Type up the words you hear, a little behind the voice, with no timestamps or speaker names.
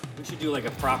We should do like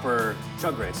a proper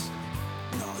chug race.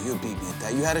 No, you beat me at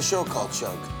that. You had a show called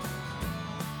Chug.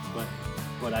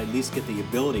 But I at least get the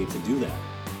ability to do that.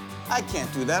 I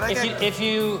can't do that. If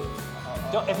you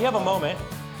have a moment,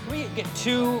 can we get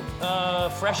 2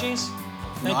 freshies?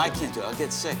 No, I can't do it. I'll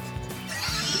get sick.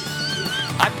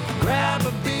 Grab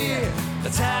a beer,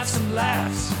 let's have some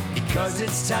laughs, because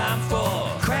it's time for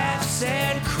Crafts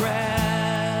and Crafts.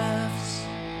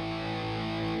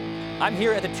 I'm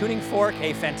here at the Tuning Fork,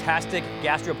 a fantastic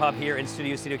gastropub here in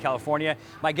Studio City, California.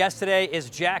 My guest today is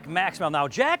Jack Maxwell. Now,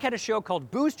 Jack had a show called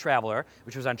Booze Traveler,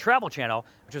 which was on Travel Channel,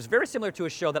 which was very similar to a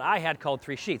show that I had called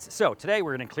Three Sheets. So today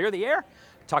we're gonna clear the air,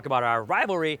 talk about our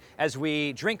rivalry as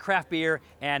we drink craft beer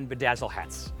and bedazzle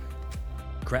hats.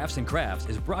 Crafts and Crafts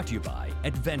is brought to you by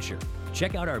Adventure.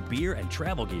 Check out our beer and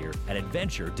travel gear at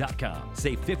adventure.com.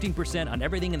 Save 15% on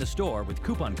everything in the store with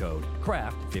coupon code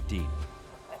CRAFT15.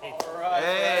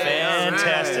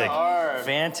 Fantastic.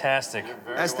 Fantastic.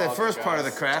 That's the first part of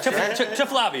the craft, To, right? to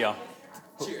Flavio.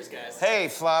 Cheers, guys. Hey,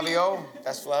 Flavio.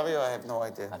 That's Flavio? I have no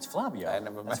idea. That's Flavio. I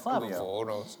never met That's him Flavio. before.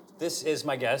 Who knows? This is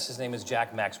my guest. His name is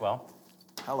Jack Maxwell.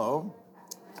 Hello.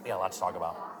 We got a lot to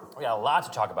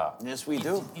talk about. Yes, we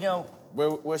do. You know,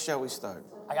 Where shall we start?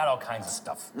 I got all kinds of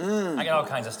stuff. I got all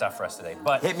kinds of stuff for us today.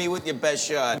 But Hit me with your best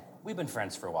shot. we've been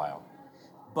friends for a while.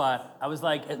 But I was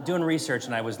like doing research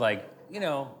and I was like, you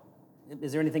know,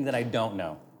 is there anything that I don't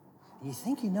know? You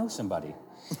think you know somebody.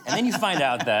 And then you find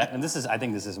out that, and I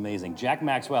think this is amazing, Jack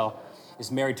Maxwell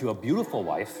is married to a beautiful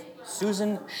wife,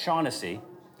 Susan Shaughnessy.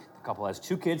 The couple has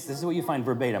 2 kids. This is what you find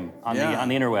verbatim on the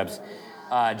interwebs.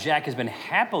 Jack has been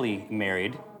happily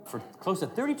married for close to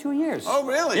 32 years. Oh,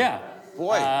 really? Yeah.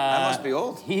 Boy, I must be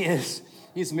old.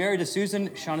 He's married to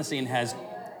Susan Shaughnessy and has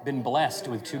been blessed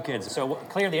with 2 kids. So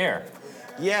clear the air.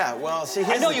 Yeah, well, see,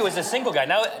 I know you as a single guy.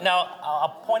 Now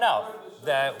I'll point out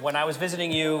that when I was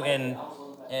visiting you in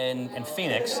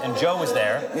Phoenix and Joe was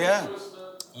there, Yeah.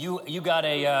 you got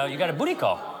a booty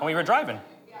call when we were driving.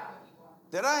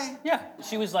 Did I? Yeah,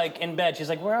 she was like in bed. She's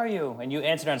like, "Where are you?" And you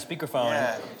answered on speakerphone.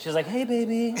 Yeah. And she's like, "Hey,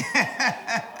 baby."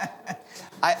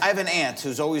 I have an aunt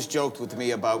who's always joked with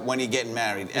me about when you're getting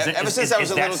married. Ever since I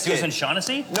was a little kid. Is that Susan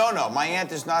Shaughnessy? No, my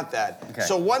aunt is not that. Okay.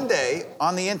 So one day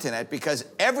on the internet, because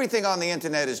everything on the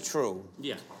internet is true,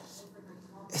 Yeah.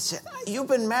 it said, "You've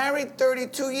been married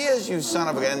 32 years, you son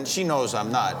of a..." And she knows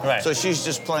I'm not. Right. So she's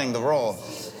just playing the role.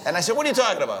 And I said, "What are you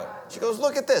talking about?" She goes,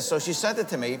 "Look at this." So she sent it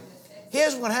to me.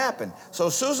 Here's what happened. So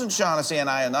Susan Shaughnessy and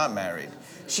I are not married.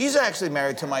 She's actually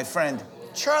married to my friend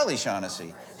Charlie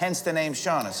Shaughnessy, hence the name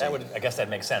Shaughnessy. I guess that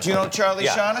makes sense. Do you know Charlie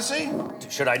Yeah. Shaughnessy?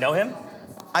 Should I know him?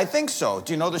 I think so.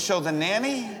 Do you know the show The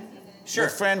Nanny? Sure.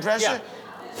 With Fran Drescher? Yeah.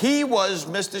 He was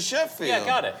Mr. Sheffield. Yeah,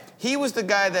 got it. He was the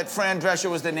guy that Fran Drescher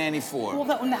was the nanny for. Well,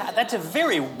 that's a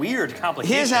very weird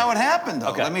complication. Here's how it happened, though.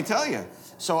 Okay. Let me tell you.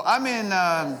 So I'm in,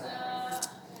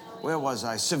 where was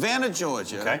I? Savannah,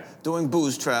 Georgia, Okay. doing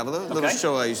Booze Traveler, a little Okay.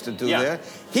 show I used to do Yeah. there.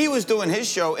 He was doing his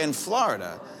show in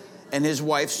Florida, and his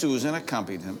wife, Susan,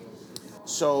 accompanied him.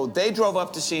 So they drove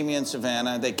up to see me in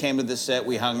Savannah. They came to the set.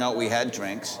 We hung out. We had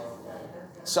drinks.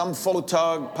 Some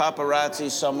photog, paparazzi,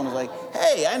 someone was like,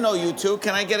 "Hey, I know you two.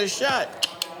 Can I get a shot?"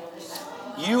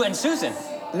 You and Susan.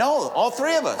 No, all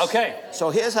 3 of us. Okay. So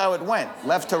here's how it went.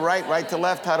 Left to right, right to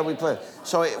left. How do we play?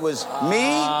 So it was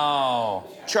me, Oh.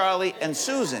 Charlie, and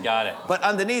Susan. Got it. But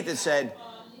underneath it said,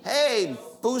 "Hey,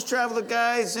 Booze Traveler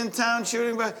guys in town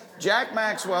shooting by Jack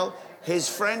Maxwell, his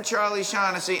friend Charlie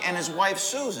Shaughnessy, and his wife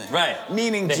Susan." Right.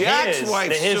 Meaning The Jack's his- wife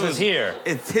the his Susan. was here.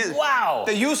 It's his. Wow.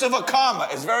 The use of a comma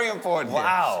is very important here.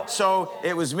 Wow. So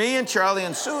it was me and Charlie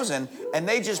and Susan, and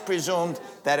they just presumed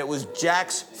that it was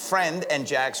Jack's friend and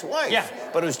Jack's wife. Yeah.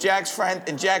 But it was Jack's friend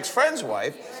and Jack's friend's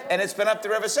wife, and it's been up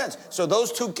there ever since. So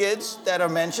those 2 kids that are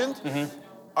mentioned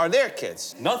are their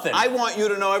kids. Nothing. I want you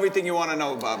to know everything you want to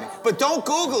know about me. But don't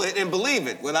Google it and believe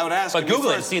it without asking But me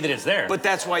Google it and first. see that it's there. But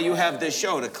that's why you have this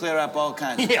show, to clear up all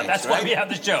kinds of Yeah, things, that's right? why we have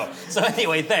the show. So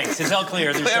anyway, thanks. It's all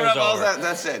clear. The Clear show's up all over. that,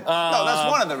 that's it. No, that's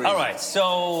one of the reasons. All right,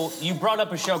 so you brought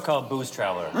up a show called Booze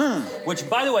Traveler, which,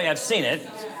 by the way, I've seen it.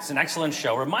 It's an excellent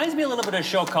show. Reminds me a little bit of a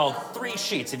show called Three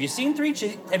Sheets. Have you seen Three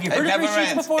Sheets? Have you heard of Three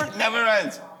Sheets before? It never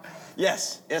ends.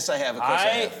 Yes, I have. Of course I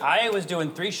have. I was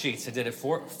doing Three Sheets. I did it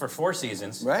for 4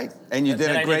 seasons. Right, and you did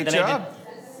Then a I great then I job.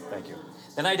 Thank you.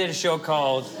 Then I did a show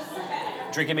called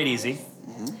Drink and Made Easy.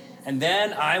 And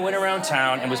then I went around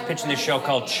town and was pitching this show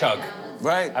called Chug.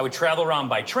 Right. I would travel around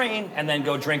by train and then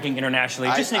go drinking internationally.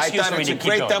 Just an excuse for me to it's a keep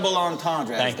great going. double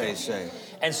entendre, as Thank they you. say.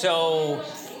 And so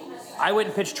I went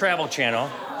and pitched Travel Channel.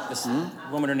 This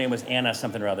woman, her name was Anna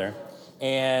something or other.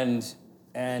 And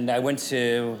And I went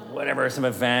to some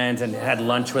event and had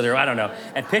lunch with her, I don't know,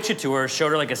 and pitched it to her,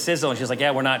 showed her like a sizzle, and she was like,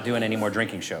 yeah, we're not doing any more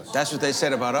drinking shows. That's what they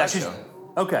said about our show.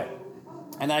 Okay.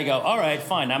 And I go, all right,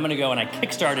 fine, I'm gonna go, and I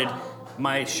kickstarted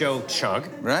my show, Chug.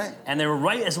 Right. And they were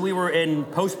right as we were in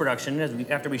post-production,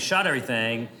 after we shot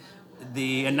everything,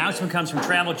 the announcement comes from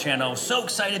Travel Channel, so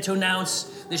excited to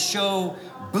announce this show,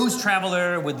 Booze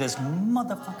Traveler, with this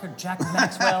motherfucker, Jack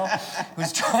Maxwell,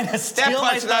 who's trying to steal That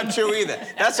part's my not true either.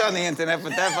 That's on the internet, but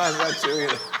that part's not true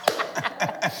either.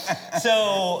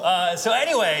 So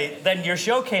anyway, then your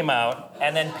show came out,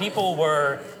 and then people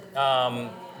were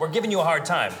giving you a hard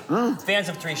time. Fans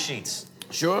of Three Sheets.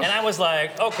 Sure. And I was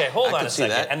like, okay, hold on a see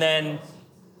second. that. And then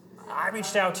I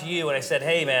reached out to you and I said,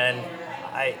 hey man,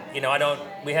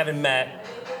 we haven't met,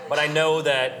 but I know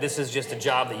that this is just a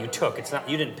job that you took. It's not,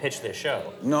 you didn't pitch this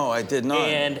show. No, I did not.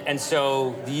 And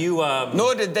so you.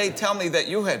 Nor did they tell me that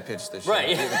you had pitched this show.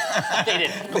 Right. They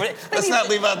didn't. Let's not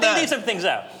leave out that. They leave some things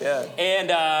out. Yeah.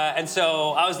 And so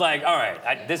I was like, all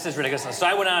right, this is ridiculous. So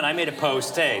I went on, I made a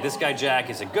post, hey, this guy Jack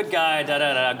is a good guy,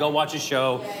 go watch his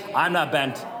show. I'm not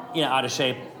bent, out of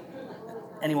shape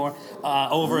anymore,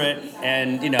 over it,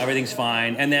 and everything's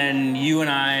fine. And then you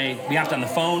and we hopped on the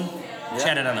phone,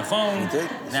 chatted on the phone. We did.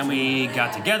 Then we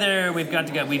got together. We've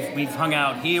hung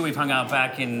out here. We've hung out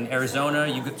back in Arizona.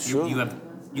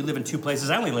 You live in two places.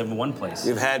 I only live in one place.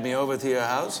 You've had me over to your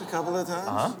house a couple of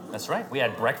times. That's right. We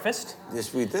had breakfast.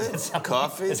 Yes, we did.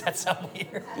 Coffee. Does that sound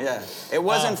weird? Yeah. It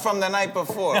wasn't from the night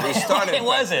before. We started. It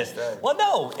wasn't. Right. Well,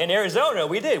 no. In Arizona,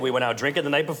 we did. We went out drinking the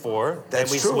night before.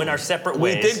 That's and we went our separate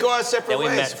ways. We did go our separate Then we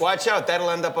ways. met. Watch out. That'll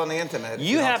end up on the internet.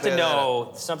 You have to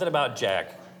know something about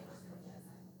Jack.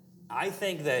 I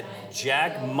think that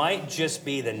Jack might just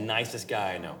be the nicest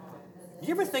guy I know. You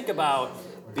ever think about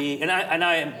being, and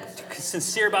I am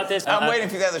sincere about this. I'm waiting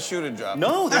for the other shoe to drop.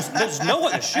 No, there's no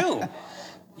other shoe.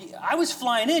 I was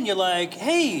flying in. You're like,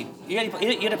 hey, you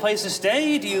got a place to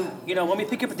stay? Do you want me to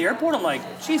pick you up at the airport? I'm like,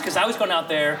 geez, because I was going out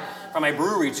there for my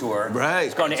brewery tour. Right. I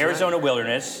was going to Arizona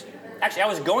Wilderness. Actually, I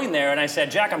was going there, and I said,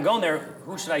 Jack, I'm going there.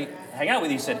 Who should I hang out with?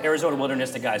 He said, Arizona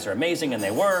Wilderness. The guys are amazing, and they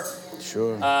were.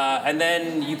 Sure. And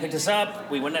then you picked us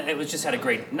up. We went. It was just had a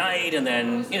great night, and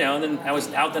then and then I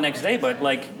was out the next day. But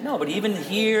but even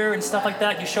here and stuff like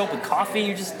that, you show up with coffee.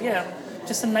 You're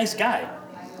just a nice guy.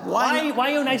 Why are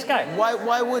you a nice guy?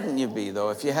 Why wouldn't you be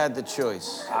though if you had the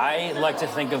choice? I like to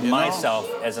think of myself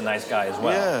as a nice guy as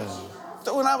well. Yeah.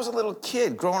 So when I was a little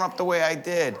kid, growing up the way I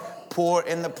did, poor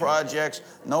in the projects,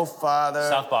 no father,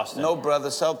 South Boston, no brother,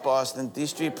 South Boston, D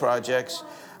Street projects.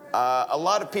 A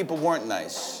lot of people weren't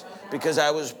nice because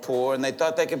I was poor, and they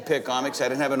thought they could pick on me because I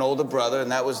didn't have an older brother, and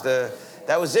that was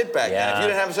it back then. If you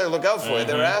didn't have somebody to look out for you,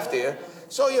 they were after you.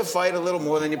 So you fight a little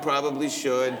more than you probably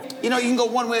should. You can go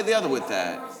one way or the other with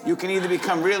that. You can either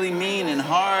become really mean and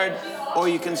hard, or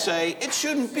you can say, it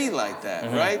shouldn't be like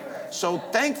that, right? So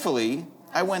thankfully,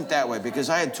 I went that way because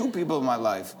I had two people in my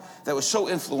life that were so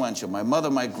influential, my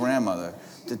mother, my grandmother,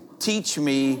 to teach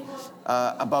me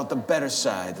about the better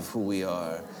side of who we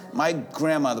are. My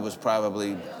grandmother was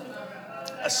probably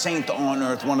a saint on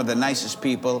earth, one of the nicest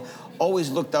people, always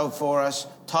looked out for us,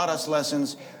 taught us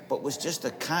lessons, but was just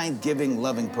a kind, giving,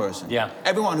 loving person. Yeah.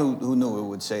 Everyone who knew her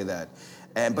would say that.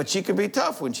 But she could be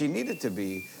tough when she needed to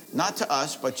be. Not to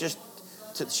us, but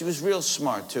she was real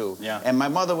smart, too. Yeah. And my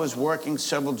mother was working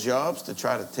several jobs to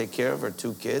try to take care of her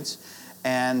two kids.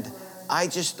 And I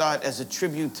just thought, as a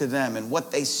tribute to them and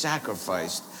what they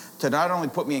sacrificed to not only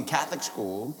put me in Catholic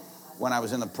school when I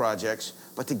was in the projects,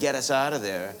 but to get us out of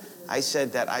there, I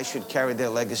said that I should carry their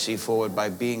legacy forward by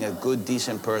being a good,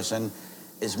 decent person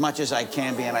as much as I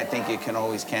can be, and I think you can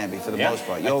always can be for the most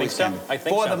part. You always can be. I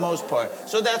think for so. the most part.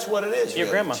 So that's what it is. Your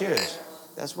really. grandma. Cheers.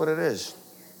 That's what it is.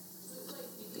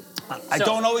 I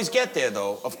don't always get there,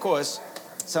 though, of course.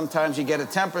 Sometimes you get a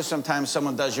temper, sometimes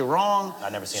someone does you wrong.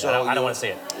 I've never seen it. I don't want to see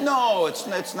it. No, it's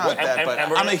not that, but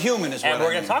I'm a human as well. And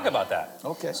we're going to talk about that.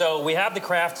 Okay. So we have the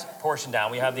craft portion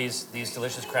down. We have these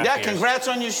delicious craft beers. Congrats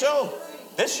on your show.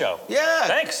 This show. Yeah.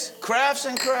 Thanks. Crafts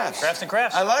and crafts. Crafts and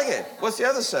crafts. I like it. What's the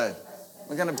other side?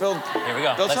 We're going to build. Here we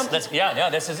go. Something?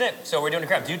 This is it. So we're doing a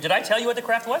craft. Did I tell you what the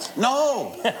craft was?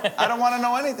 No. I don't want to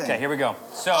know anything. Okay, here we go.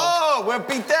 So. Oh, we're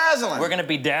bedazzling. We're going to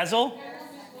bedazzle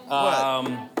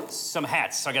some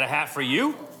hats. So I got a hat for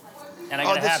you, and I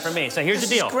got a hat for me. So here's the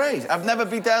deal. This is great. I've never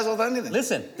bedazzled anything.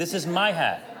 Listen, this is my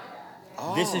hat.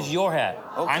 Oh. This is your hat.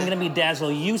 Okay. I'm going to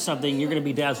bedazzle you something. You're going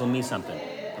to bedazzle me something.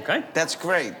 Okay? That's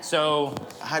great. So.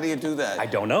 How do you do that? I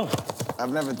don't know.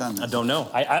 I've never done this. I don't know.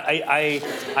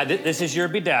 This is your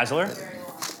bedazzler.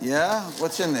 Yeah?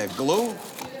 What's in there? Glue?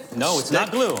 No, it's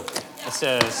not glue. It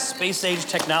says space age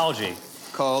technology.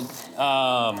 called?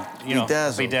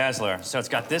 Bedazzler. So it's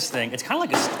got this thing. It's kind of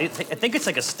like I think it's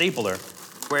like a stapler,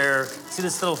 where see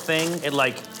this little thing?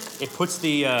 It puts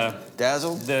the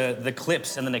Dazzle? the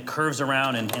clips and then it curves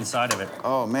around inside of it.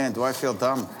 Oh man, do I feel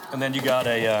dumb? And then you got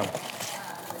a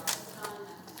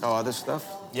other stuff?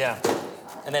 yeah,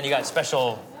 and then you got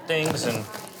special things and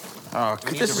Oh,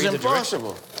 need this to is read the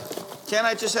impossible. Can't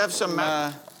I just have some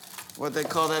what they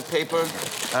call that paper?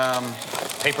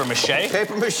 paper mache.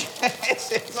 Paper mache.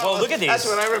 Well, look at these. That's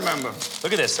what I remember.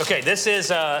 Look at this. Okay, this is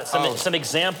some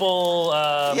example.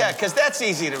 Yeah, because that's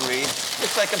easy to read.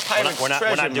 It's like a pirate's We're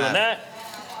treasure not doing map.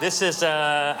 that. This is,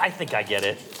 I think I get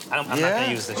it. I'm not Yeah?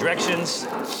 gonna use the directions.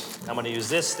 I'm gonna use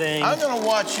this thing. I'm gonna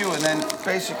watch you and then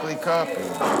basically copy.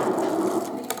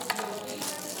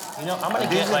 You know, I'm gonna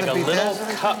These get are like the a little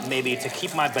bedazzlers? cup maybe to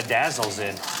keep my bedazzles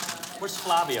in. Where's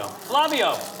Flavio?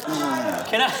 Flavio,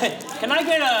 can I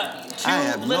get I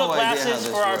have two no little idea how glasses this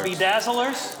for our works.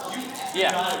 bedazzlers?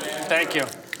 Yeah, thank you.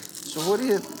 So what do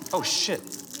you? Oh shit,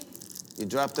 You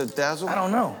dropped the dazzle? I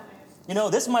don't know. You know,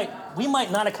 we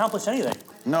might not accomplish anything.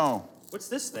 No, What's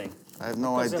this thing? I have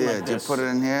no Goes in idea. like Do you this. put it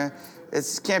in here?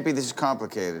 It can't be this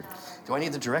complicated. Do I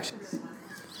need the directions?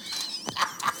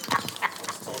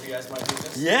 Told you guys might do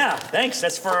this. Yeah, thanks.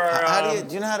 That's for our. How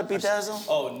do you know how to bedazzle?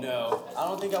 Oh no, I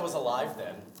don't think I was alive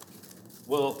then.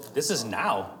 Well, this is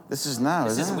now. This is now,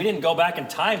 This is, isn't we it? didn't go back in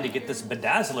time to get this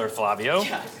bedazzler, Flavio.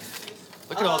 Yeah.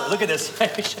 Look at all that. Look at this.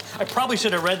 I probably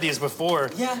should have read these before.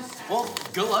 Yeah. Well,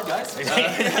 good luck, guys.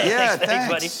 Yeah,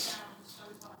 Thanks, buddy.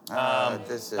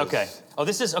 This is Okay. Oh,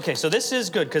 this is okay. So this is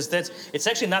good because it's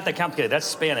actually not that complicated. That's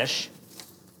Spanish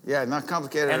Yeah, not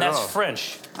complicated and at that's all.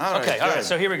 French. All right, okay. All right. good.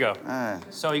 So here we go. All right.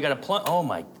 So you got to plug. Oh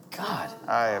my God.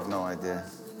 I have no idea.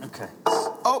 Okay.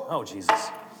 Oh, Oh Jesus.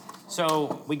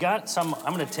 So we got some.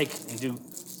 I'm gonna take and do.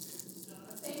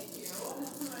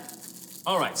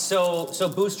 All right. So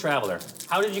Boost Traveler.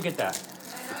 How did you get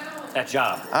that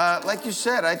job? like you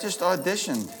said, I just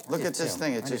auditioned. Look at this Too.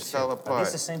 thing; I it did just too. fell Are apart.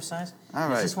 these the same size? All Is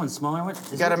right. this one smaller? One?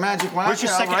 You got a magic marker? Where's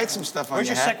your I'll second? write some stuff on where's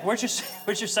your your hat.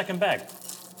 Where's your second bag?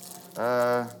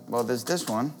 Well, there's this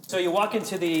one. So you walk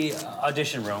into the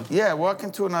audition room. Yeah, walk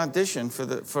into an audition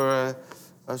for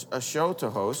a show to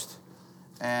host.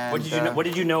 And What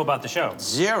did you know about the show?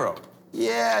 Zero.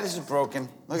 Yeah, this is broken.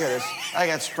 Look at this. I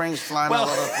got springs flying all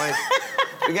over the place.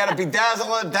 We gotta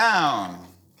bedazzle it down.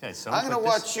 Okay, so I'm gonna put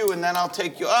watch you and then I'll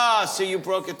take you. See, you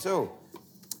broke it too.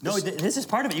 No, this is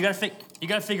part of it. You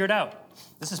gotta figure it out.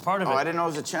 This is part of it. Oh, I didn't know it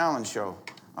was a challenge show.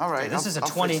 All right. Okay, this is a I'll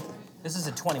 20. fix it. This is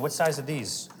a 20. What size are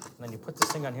these? And then you put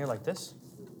this thing on here like this.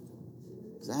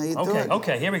 Is that how you do Okay, it?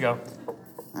 okay, here we go.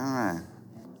 All right.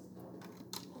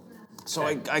 So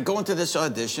I go into this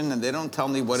audition and they don't tell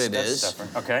me what it Stuff is.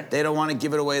 stuffer. Okay. They don't want to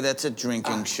give it away. That's a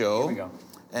drinking show. here we go.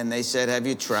 And they said, "Have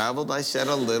you traveled?" I said,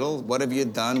 "A little." "What have you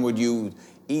done? Would you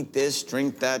eat this,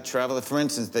 drink that, travel?" For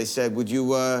instance, they said, "Would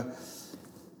you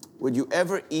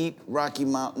ever eat Rocky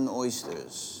Mountain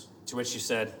oysters?" To which you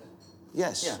said,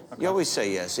 Yes. Yeah, okay. You always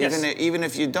say yes, Yes. even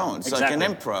if you don't. It's like an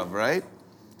Exactly. improv, right?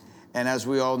 And as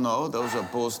we all know, those are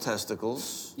bull's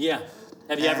testicles. yeah.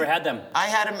 Have you ever had them? I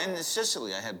had them in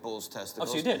Sicily. I had bull's testicles.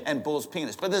 Oh, so you did? And bull's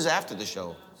penis. But this is after the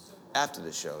show. After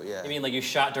the show, yeah. You mean like you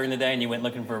shot during the day and you went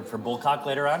looking for bullcock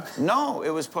later on? No, it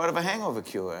was part of a hangover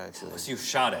cure, actually. So you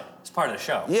shot it. It's part of the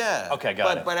show. Yeah. Okay,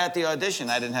 got it. But at the audition,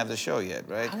 I didn't have the show yet,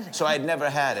 right? How did it So come? I'd never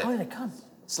had it. How did it come?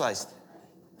 Sliced.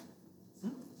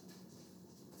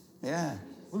 Yeah.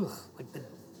 Ugh, like the...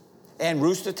 And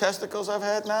rooster testicles I've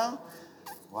had now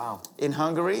Wow. in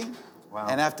Hungary. Wow.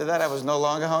 And after that, I was no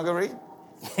longer hungry.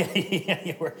 Yeah,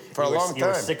 you were, For a you were- long You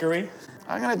were time. sickery.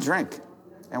 I'm gonna drink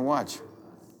and watch.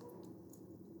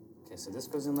 Okay, so this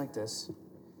goes in like this.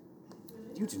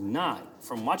 You do not,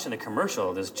 from watching the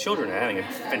commercial, those children are having a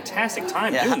fantastic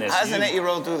time Yeah, doing this. how does an You-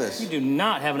 8-year-old do this? You do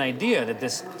not have an idea that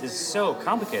this is so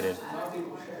complicated.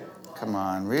 Come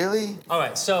on, really? All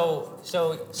right, so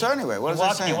So anyway, what you was I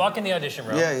walk, saying? you walk in the audition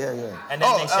room. Yeah. And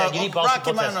then they said, you need multiple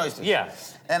Rocky Mountain tests. oysters. Yeah.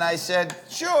 And I said,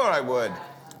 sure, I would.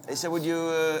 They said, would you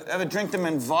ever drink them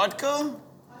in vodka?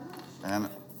 And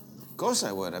of course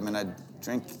I would. I mean, I'd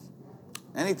drink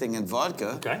anything in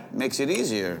vodka. Okay. Makes it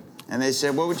easier. And they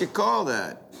said, what would you call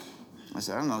that? I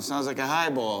said, I don't know, it sounds like a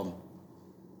highball.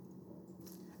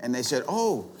 And they said,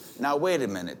 oh, now wait a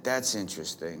minute, that's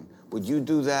interesting. Would you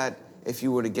do that if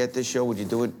you were to get this show? Would you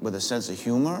do it with a sense of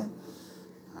humor?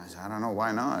 I said, I don't know,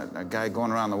 why not? A guy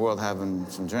going around the world having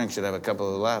some drinks should have a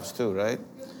couple of laughs too, right?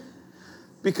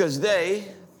 Because they,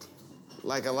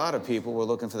 like a lot of people, were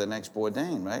looking for the next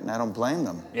Bourdain, right? And I don't blame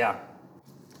them. Yeah.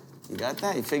 You got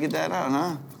that? You figured that out,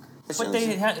 huh? But they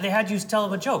had you tell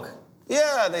them a joke.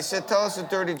 Yeah, they said, tell us a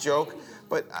dirty joke.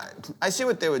 But I see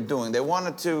what they were doing. They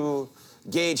wanted to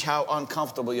gauge how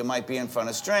uncomfortable you might be in front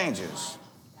of strangers.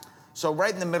 So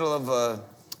right in the middle of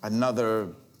another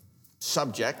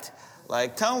subject,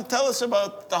 like, tell us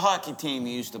about the hockey team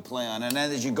you used to play on. And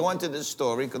then as you go into this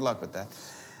story, good luck with that,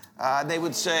 they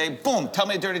would say, boom, tell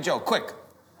me a dirty joke, quick.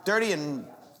 Dirty and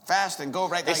fast and go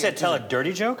right now. They said tell a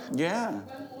dirty joke? Yeah,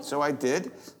 so I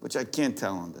did, which I can't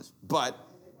tell on this. But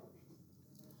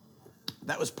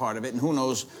that was part of it, and who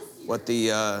knows what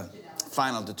the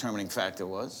final determining factor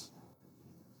was,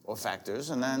 or factors,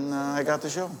 and then I got the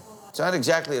show. It's not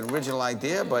exactly an original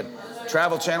idea, but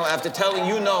Travel Channel, after telling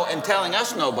you no and telling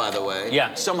us no, by the way,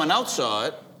 yeah, someone else saw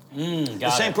it. The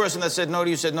same person that said no to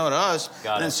you said no to us,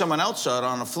 and then someone else saw it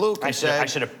on a fluke and I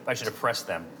should have pressed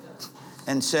them.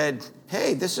 And said,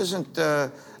 hey, this isn't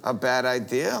a bad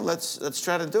idea. Let's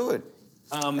try to do it.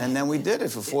 And then we did it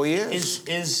for 4 years.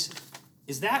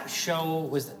 Is that show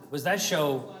was that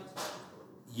show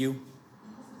you?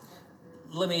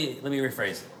 Let me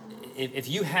rephrase. If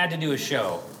you had to do a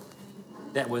show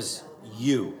that was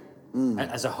you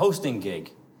as a hosting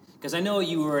gig, because I know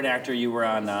you were an actor. You were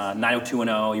on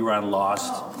 90210. You were on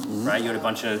Lost, right? You had a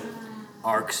bunch of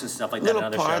arcs and stuff like that.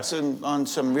 Little parts on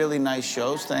some really nice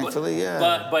shows, thankfully,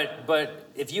 yeah.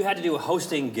 But if you had to do a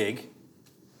hosting gig,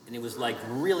 and it was like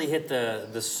really hit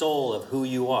the soul of who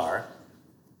you are,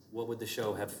 what would the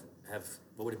show have?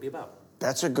 What would it be about?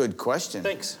 That's a good question.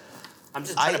 Thanks. I'm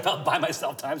just trying to buy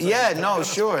myself time. So yeah, no,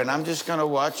 sure. And I'm just going to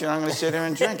watch you, and I'm going to sit here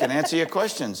and drink and answer your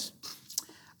questions.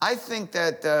 I think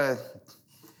that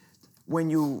when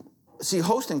you see,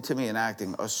 hosting to me and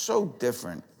acting are so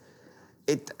different.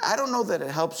 I don't know that it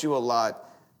helps you a lot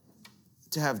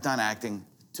to have done acting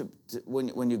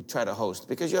when you try to host,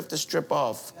 because you have to strip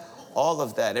off all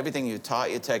of that, everything you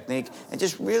taught, your technique, and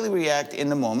just really react in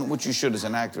the moment, which you should as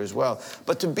an actor as well.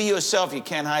 But to be yourself, you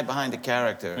can't hide behind a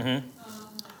character. Mm-hmm.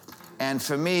 And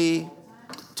for me,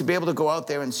 to be able to go out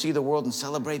there and see the world and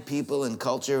celebrate people and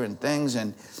culture and things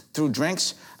and through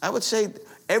drinks, I would say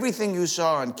everything you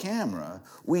saw on camera,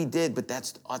 we did, but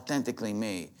that's authentically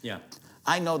me. Yeah.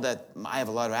 I know that I have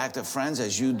a lot of actor friends,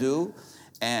 as you do,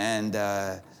 and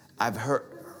I've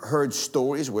heard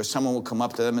stories where someone will come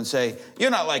up to them and say,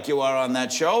 "You're not like you are on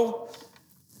that show,"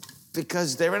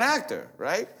 because they're an actor,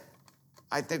 right?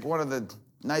 I think one of the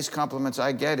nice compliments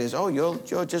I get is, "Oh,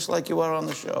 you're just like you are on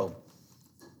the show.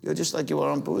 You're just like you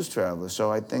are on Booze Traveler."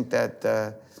 So I think that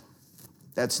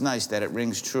that's nice that it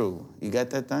rings true. You got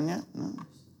that done yet? No?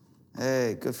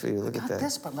 Hey, good for you. Look at that.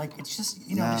 This, but like it's just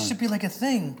it should be like a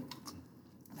thing.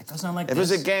 It goes on like if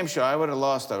this. it was a game show, I would have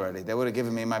lost already. They would have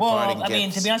given me my parting gifts. Well, I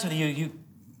mean, to be honest with you,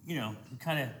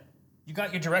 you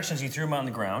got your directions. You threw them on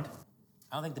the ground.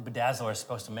 I don't think the bedazzler is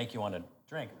supposed to make you want to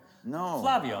drink. No.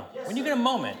 Flavio, when you get a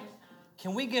moment,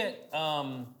 can we get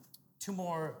 2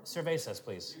 more cervezas,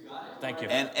 please? Thank you.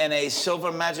 And a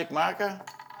silver magic marker?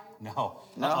 No.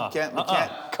 No, we can't.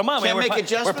 Come on, can't man. make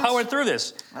adjustments? We're powering through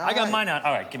this. I got right. mine on.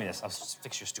 All right, give me this. I'll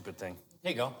fix your stupid thing.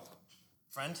 Here you go,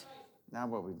 friend. Now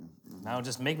what we do? Now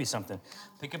just make me something.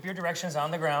 Pick up your directions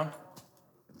on the ground.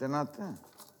 They're not there.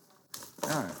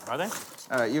 All right. Are they?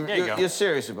 All right, you're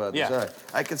serious about this. Yeah. All right.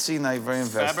 I can see now you're very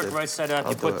invested. Fabric right side up.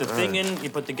 You put the thing in. You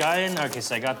put the guy in. Okay,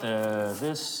 so I got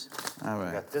this. All right.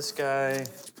 I got this guy.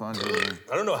 Sponge.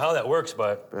 I don't know how that works,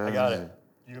 but I got it.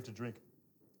 You have to drink.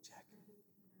 Jack.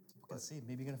 Let's see.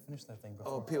 Maybe you're gonna finish that thing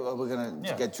before. Oh, people, we're gonna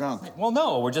get drunk. Well,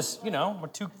 no, we're just, we're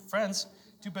 2 friends,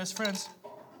 2 best friends.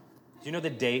 Do you know the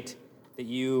date that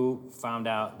you found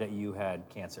out that you had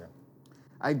cancer?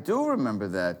 I do remember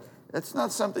that. That's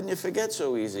not something you forget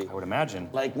so easy. I would imagine.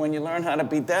 Like when you learn how to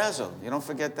bedazzle. You don't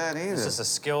forget that either. This is a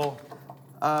skill.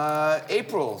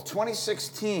 April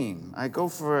 2016, I go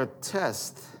for a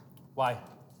test. Why?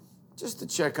 Just to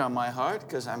check on my heart,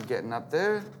 because I'm getting up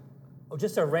there. Oh,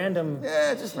 just a random.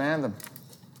 Yeah, just random.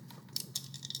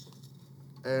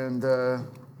 And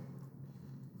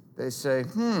they say,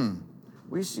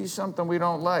 we see something we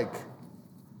don't like.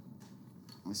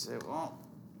 I say, well,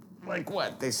 like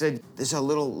what? They said, there's a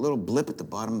little blip at the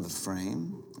bottom of the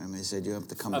frame, and they said you have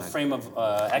to come back. A frame of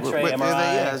X-ray, Wait,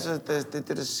 MRI? they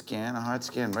did a scan, a heart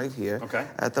scan right here. Okay.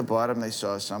 At the bottom, they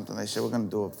saw something. They said, we're going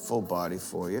to do a full body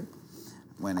for you.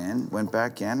 Went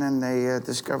back in, and they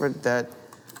discovered that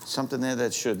something there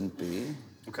that shouldn't be.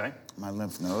 Okay. My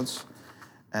lymph nodes.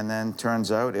 And then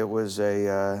turns out it was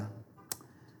this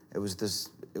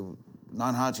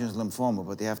non-Hodgkin's lymphoma,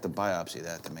 but they have to biopsy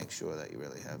that to make sure that you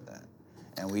really have that.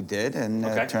 And we did, and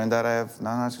it turned out I have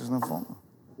non-Hodgkin's lymphoma.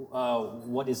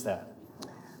 What is that?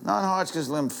 Non-Hodgkin's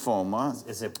lymphoma.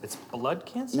 It's blood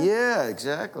cancer? Yeah,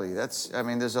 exactly. There's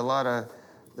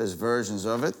versions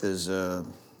of it. There's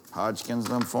Hodgkin's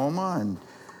lymphoma, and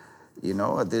you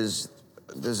know, there's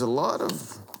a lot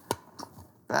of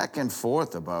back and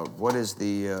forth about what is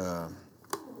the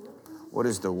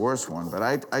worst one.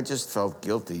 But I just felt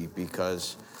guilty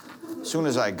because as soon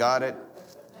as I got it,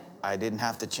 I didn't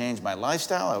have to change my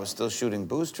lifestyle. I was still shooting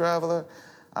Booze Traveler.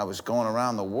 I was going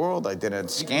around the world. I did a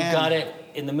scan. You got it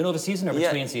in the middle of a season or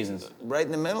between seasons? Right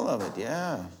in the middle of it,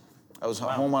 yeah. I was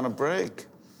home on a break.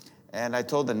 And I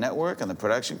told the network and the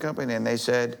production company, and they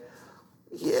said,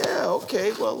 yeah,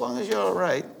 okay, well, as long as you're all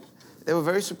right. They were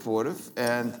very supportive,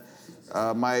 and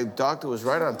my doctor was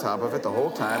right on top of it the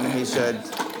whole time, and he said,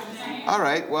 all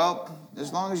right, well,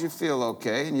 as long as you feel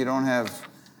okay and you don't have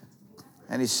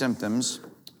any symptoms,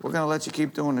 we're gonna let you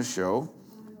keep doing the show.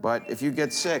 But if you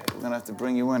get sick, we're gonna have to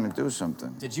bring you in and do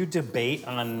something. Did you debate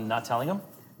on not telling him?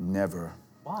 Never.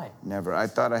 Why? Never. I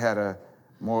thought I had a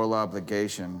moral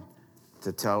obligation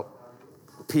to tell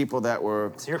people that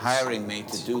were hiring me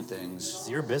to do things. It's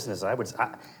your business. I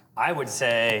would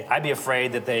say I'd be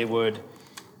afraid that they would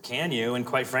can you, and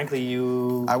quite frankly,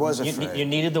 I was afraid. You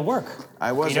needed the work.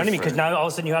 I was You know what I mean? afraid. Because now all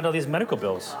of a sudden you had all these medical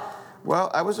bills.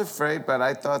 Well, I was afraid, but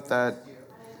I thought that,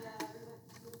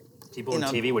 People on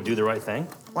TV would do the right thing.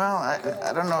 well,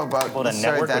 I don't know about People at a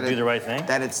necessarily network that would do the right thing.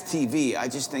 that it's TV. I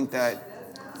just think that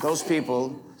those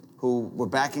people who were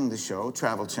backing the show,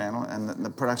 Travel Channel, and the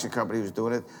production company who was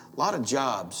doing it, a lot of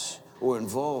jobs were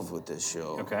involved with this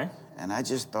show. Okay. And I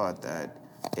just thought that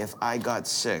if I got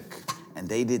sick and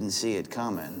they didn't see it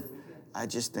coming, I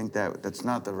just think that that's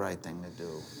not the right thing to do.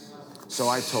 So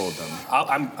I told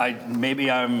them. Maybe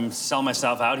I'm selling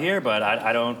myself out here, but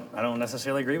I don't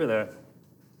necessarily agree with that.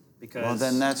 Because Well,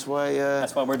 then that's why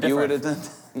we're you would different.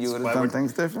 have done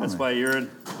things differently. That's why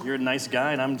you're a nice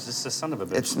guy and I'm just a son of a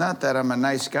bitch. It's not that I'm a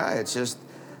nice guy. It's just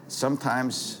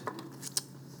sometimes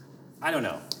I don't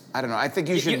know. I don't know. I think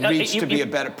you should reach to be a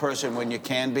better person when you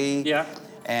can be. Yeah.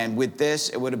 And with this,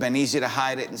 it would have been easy to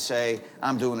hide it and say,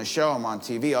 I'm doing a show, I'm on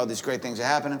TV, all these great things are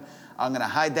happening. I'm going to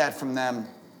hide that from them.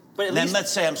 But at then least-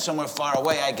 let's say I'm somewhere far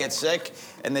away, I get sick,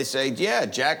 and they say, yeah,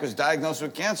 Jack was diagnosed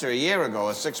with cancer a year ago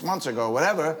or 6 months ago,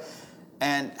 whatever.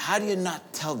 And how do you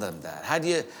not tell them that? How do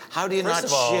you First not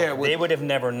of all, share with they would have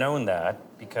never known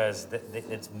that because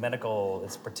it's medical,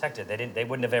 it's protected. They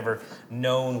wouldn't have ever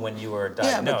known when you were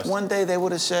diagnosed. Yeah, but one day they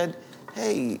would have said,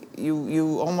 hey,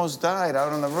 you almost died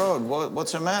out on the road.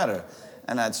 What's the matter?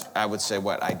 And I would say,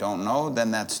 what, I don't know?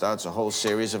 Then that starts a whole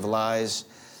series of lies.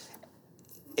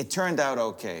 It turned out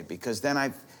okay, because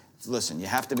then listen, you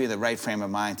have to be in the right frame of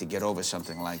mind to get over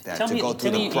something like that, go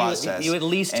through the process. You at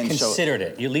least considered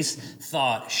it. You at least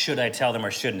thought, should I tell them or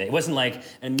shouldn't? It wasn't like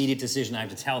an immediate decision, I have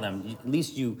to tell them. At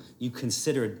least you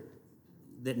considered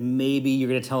that maybe you're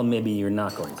going to tell them, maybe you're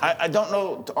not going to. I don't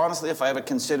know, honestly, if I ever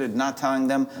considered not telling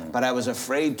them, but I was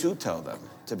afraid to tell them,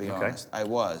 to be honest. I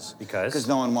was. Because? Because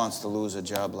no one wants to lose a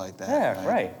job like that. Yeah,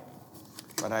 right.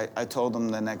 But I told them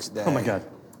the next day. Oh, my God.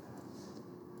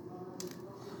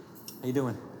 How you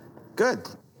doing? Good.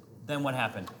 Then what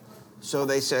happened? So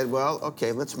they said, well,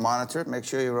 okay, let's monitor it, make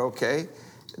sure you're okay.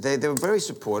 They were very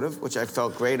supportive, which I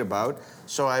felt great about.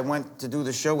 So I went to do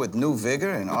the show with new vigor,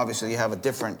 and obviously you have a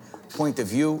different point of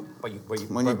view.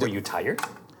 Were you tired?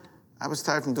 I was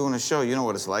tired from doing the show. You know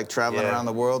what it's like, traveling around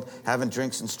the world, having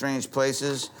drinks in strange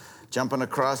places, jumping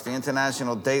across the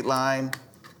international date line,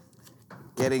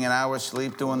 getting an hour's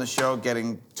sleep doing the show,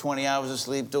 getting 20 hours of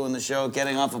sleep doing the show,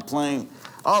 getting off a plane,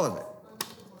 all of it.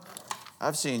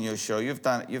 I've seen your show. You've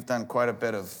done quite a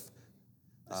bit of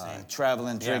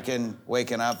traveling, drinking,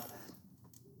 waking up,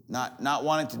 not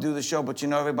wanting to do the show, but you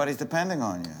know everybody's depending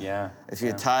on you. Yeah. If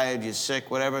you're tired, you're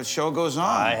sick, whatever, the show goes on.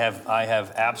 I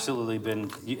have absolutely been.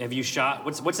 Have you shot?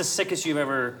 What's the sickest you've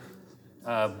ever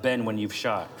been when you've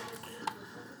shot?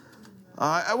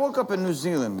 I woke up in New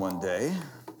Zealand one day,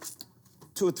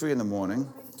 2 or 3 in the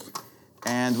morning,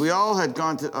 and we all had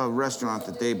gone to a restaurant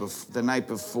the night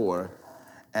before.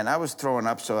 And I was throwing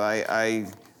up, so I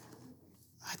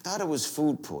thought it was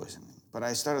food poisoning, but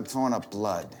I started throwing up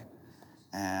blood.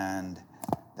 And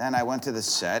then I went to the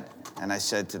set, and I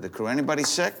said to the crew, anybody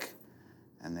sick?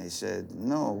 And they said,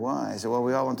 no, why? I said, well,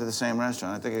 we all went to the same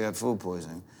restaurant. I think I got food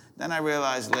poisoning. Then I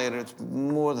realized later it's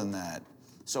more than that.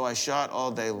 So I shot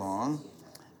all day long,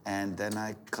 and then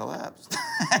I collapsed.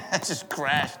 I just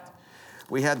crashed.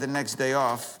 We had the next day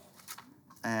off,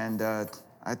 and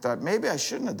I thought, maybe I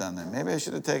shouldn't have done that. Maybe I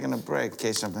should have taken a break in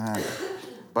case something happened.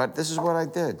 But this is what I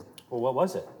did. Well, what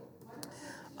was it?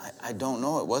 I don't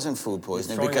know. It wasn't food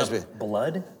poisoning because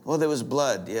blood? Well, there was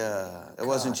blood, yeah. It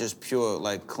wasn't just pure,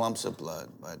 like, clumps of blood.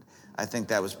 But I think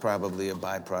that was probably a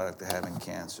byproduct of having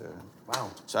cancer.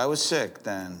 Wow. So I was sick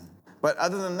then. But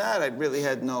other than that, I really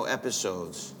had no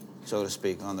episodes so to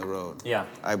speak, on the road. Yeah.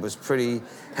 I was pretty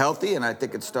healthy, and I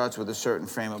think it starts with a certain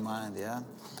frame of mind, yeah?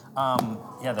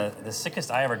 Yeah, the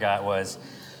sickest I ever got was,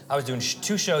 I was doing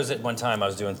 2 shows at one time. I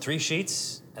was doing 3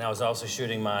 sheets, and I was also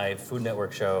shooting my Food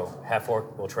Network show, Half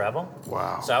Orc Will Travel.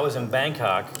 Wow. So I was in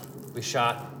Bangkok. We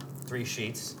shot 3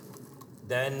 sheets.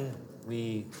 Then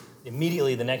we,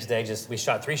 immediately the next day, we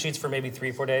shot 3 sheets for maybe 3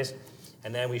 or 4 days.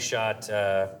 And then we shot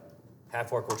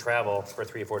Half Orc Will Travel for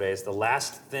 3 or 4 days. The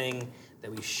last thing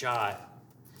that we shot,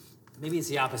 maybe it's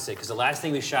the opposite, because the last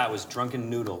thing we shot was Drunken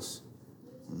Noodles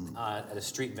at a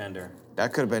street vendor.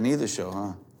 That could have been either show,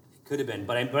 huh? Could have been,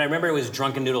 but I remember it was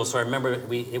Drunken Noodles, so I remember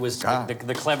it was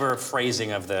the clever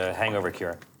phrasing of the hangover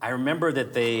cure. I remember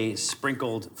that they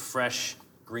sprinkled fresh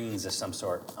greens of some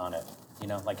sort on it. You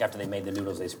know, like after they made the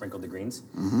noodles, they sprinkled the greens.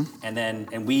 Mm-hmm.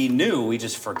 And we knew, we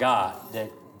just forgot that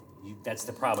that's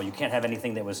the problem. You can't have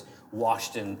anything that was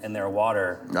washed in their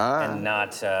water and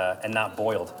not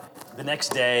boiled. The next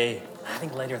day, I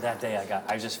think later that day,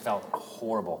 I just felt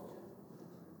horrible.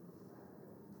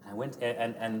 I went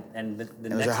and the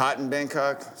next. Was it hot in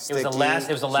Bangkok? It was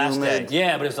the last day.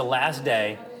 Yeah, but it was the last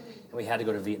day, and we had to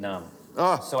go to Vietnam.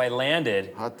 Oh. So I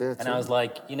landed, Hot there, and too. I was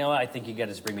like, you know what? I think you got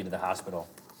to bring me to the hospital.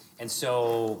 And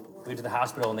so we went to the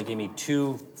hospital, and they gave me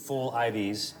 2 full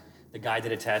IVs. The guy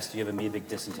did a test. You have amoebic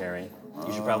dysentery.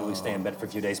 You should probably stay in bed for a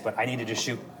few days. But I needed to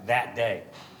shoot that day.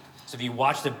 So if you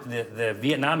watch the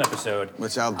Vietnam episode,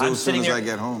 which I'll do as soon as I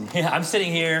get home. Yeah, I'm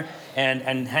sitting here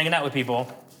and hanging out with people.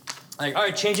 Like, all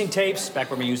right, changing tapes, back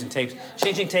when we were using tapes.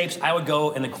 Changing tapes, I would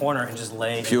go in the corner and just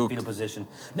lay in the fetal position.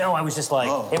 No, I was just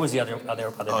like, it was the other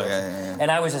direction. Yeah.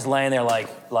 And I was just laying there like,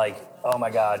 oh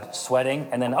my God, sweating.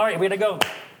 And then, all right, we gotta go.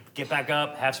 Get back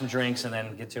up, have some drinks, and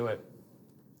then get to it.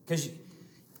 Because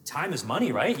time is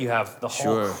money, right? You have the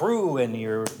whole crew and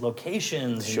your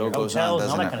locations and your hotels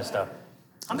and all that kind of stuff.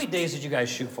 How many days did you guys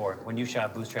shoot for when you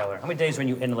shot Booze Traveler? How many days were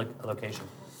you in a location?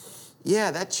 Yeah,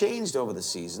 that changed over the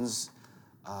seasons.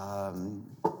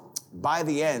 By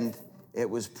the end, it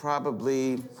was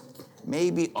probably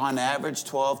maybe on average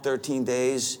 12, 13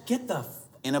 days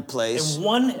in a place. In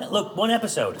one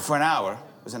episode. For an hour.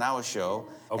 It was an hour show.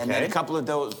 Okay. And then a couple of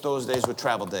those days were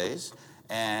travel days.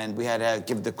 And we had to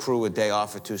give the crew a day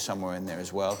off or 2 somewhere in there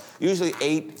as well. Usually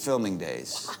 8 filming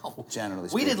days, generally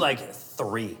speaking. We did like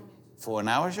 3. For an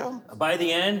hour show? By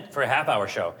the end, for a half-hour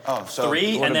show. Oh, so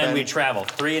 3, and then we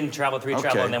traveled. 3 and travel, 3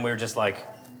 travel, and then we were just like,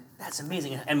 that's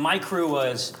amazing. And my crew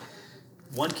was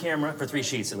 1 camera, for 3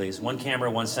 sheets at least, 1 camera,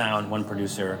 1 sound, 1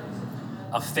 producer,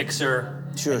 a fixer,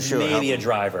 maybe a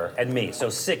driver, and me. So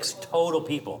 6 total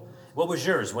people. What was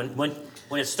yours? When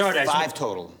it started? 5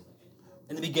 total.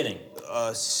 In the beginning?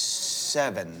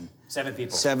 7. 7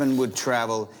 people. 7 would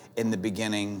travel in the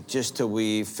beginning, just till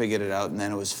we figured it out, and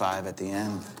then it was 5 at the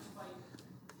end.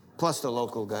 Plus the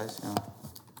local guys, yeah.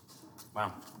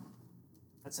 Wow.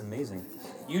 That's amazing.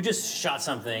 You just shot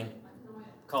something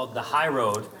called The High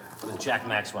Road with Jack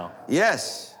Maxwell.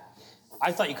 Yes.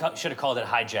 I thought you should have called it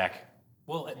Hijack.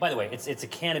 Well, by the way, it's a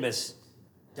cannabis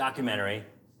documentary.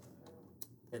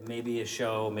 It may be a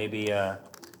show, maybe a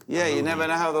movie. You never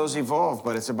know how those evolve,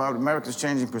 but it's about America's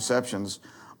changing perceptions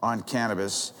on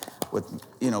cannabis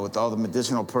with all the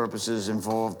medicinal purposes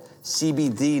involved.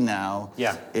 CBD now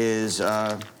is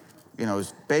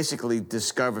basically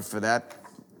discovered for that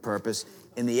purpose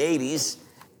in the 80s.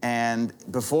 And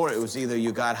before it was either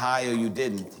you got high or you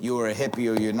didn't. You were a hippie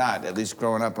or you're not, at least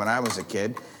growing up when I was a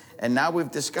kid. And now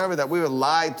we've discovered that we were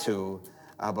lied to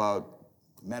about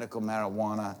medical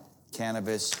marijuana,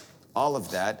 cannabis, all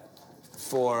of that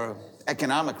for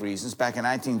economic reasons. Back in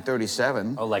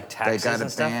 1937, oh, like taxes they got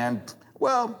and stuff? banned.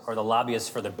 Well, or the lobbyists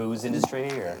for the booze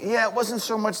industry, or yeah, it wasn't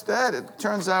so much that. It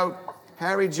turns out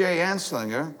Harry J.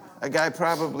 Anslinger, a guy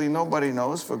probably nobody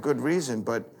knows for good reason,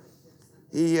 but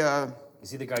he. Is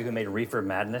he the guy who made Reefer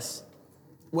Madness?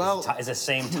 Well, is the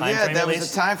same time frame? Yeah, that was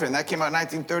the time frame. That came out in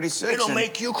 1936. It'll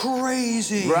make you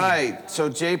crazy. Right. So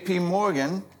J.P.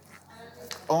 Morgan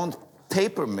owned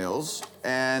paper mills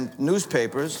and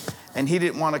newspapers, and he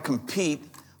didn't want to compete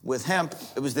with hemp.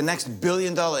 It was the next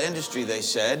billion-dollar industry, they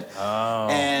said. Oh.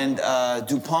 And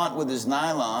DuPont with his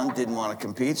nylon didn't want to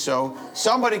compete, so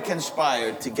somebody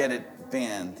conspired to get it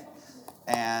banned.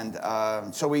 And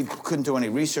so we couldn't do any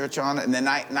research on it. And then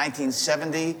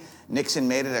 1970, Nixon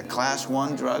made it a class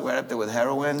 1 drug right up there with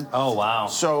heroin. Oh, wow.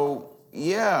 So,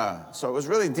 yeah. So it was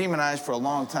really demonized for a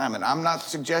long time. And I'm not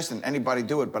suggesting anybody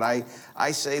do it, but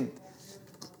I say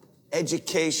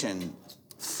education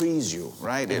frees you,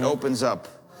 right? Mm-hmm. It opens up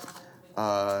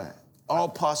all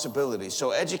possibilities.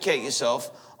 So educate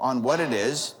yourself on what it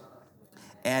is,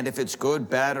 and if it's good,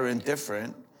 bad, or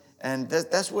indifferent, And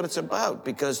that's what it's about,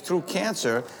 because through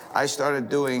cancer, I started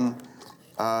doing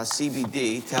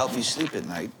CBD to help me sleep at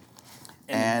night.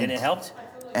 And it helped?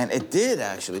 And it did,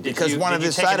 actually, Did because you- one did of you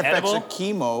the take side an effects edible? of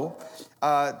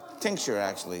chemo, tincture,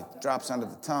 actually, drops under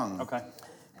the tongue. Okay.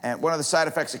 And one of the side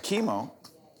effects of chemo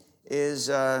is,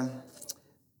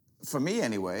 for me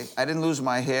anyway, I didn't lose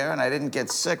my hair and I didn't get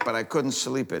sick, but I couldn't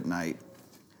sleep at night.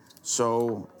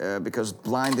 So, because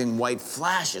blinding white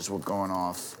flashes were going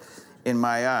off in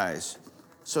my eyes.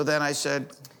 So then I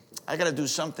said, I gotta do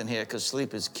something here, because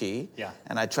sleep is key. Yeah.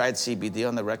 And I tried CBD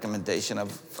on the recommendation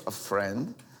of a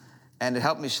friend, and it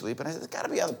helped me sleep. And I said, there's gotta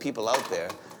be other people out there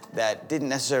that didn't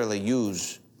necessarily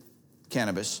use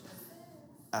cannabis,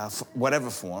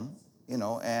 whatever form, you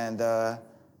know, and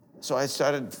so I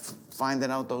started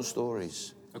finding out those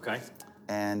stories. Okay.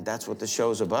 And that's what the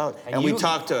show's about. And And we you-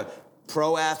 talk to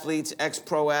pro athletes,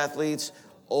 ex-pro athletes,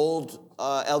 old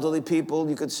elderly people,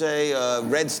 you could say,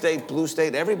 red state, blue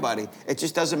state, everybody. It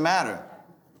just doesn't matter.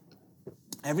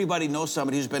 Everybody knows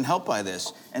somebody who's been helped by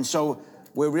this. And so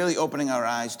we're really opening our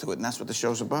eyes to it, and that's what the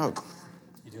show's about.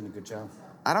 You're doing a good job.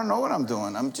 I don't know what I'm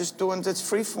doing. I'm just doing, it's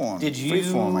free form. Did you Free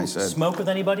form, I said. smoke with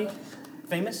anybody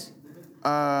famous?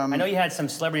 I know you had some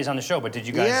celebrities on the show, but did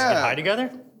you guys get high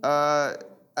together?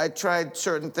 I tried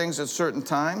certain things at certain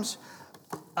times.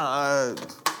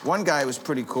 One guy was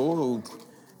pretty cool who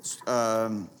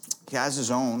he has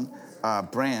his own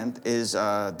brand, is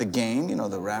The Game, you know,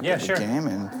 the rapper, Yeah, The sure. Game.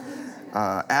 And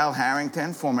Al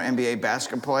Harrington, former NBA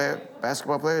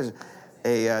basketball player,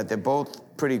 they're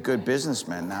both pretty good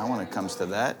businessmen now when it comes to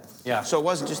that. Yeah. So it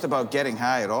wasn't just about getting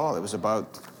high at all. It was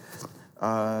about,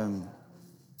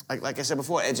 like I said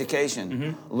before,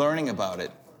 education, learning about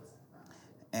it,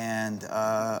 and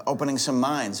opening some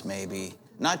minds, maybe.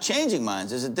 Not changing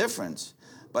minds, there's a difference.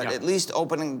 But Yeah. at least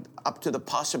opening up to the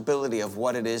possibility of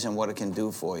what it is and what it can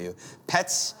do for you.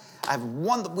 Pets,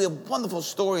 we have wonderful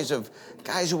stories of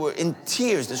guys who were in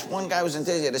tears. This one guy was in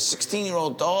tears. He had a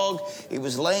 16-year-old dog. He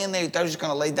was laying there. He thought he was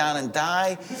going to lay down and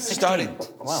die. 16.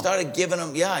 Wow. Started giving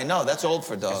him, yeah, I know, that's old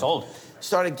for a dog. It's old.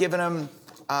 Started giving him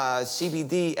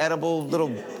CBD, edible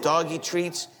little doggy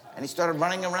treats, and he started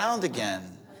running around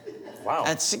again. Wow.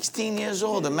 At 16 years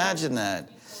old, imagine that.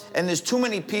 And there's too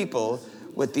many people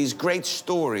with these great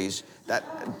stories that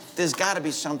there's got to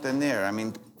be something there. I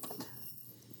mean,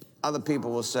 other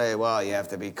people will say, well, you have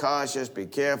to be cautious, be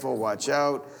careful, watch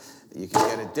out. You can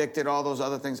get addicted, all those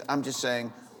other things. I'm just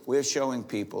saying we're showing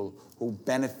people who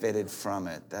benefited from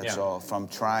it. That's Yeah. all. From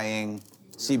trying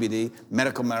CBD,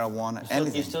 medical marijuana,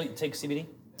 anything. You still take CBD?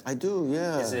 I do,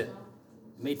 yeah. Is it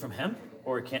made from hemp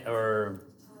or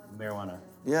marijuana?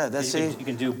 Yeah, that's you, it. You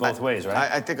can do both ways,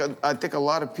 right? I think a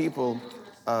lot of people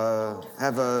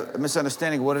have a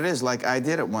misunderstanding of what it is, like I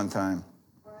did at one time.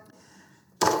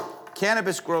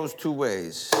 Cannabis grows two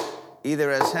ways,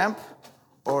 either as hemp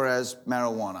or as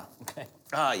marijuana. Okay.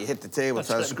 Ah, you hit the table,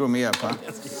 so to screw me up,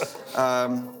 huh?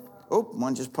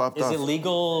 One just popped Is off. it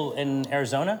legal in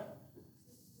Arizona?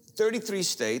 33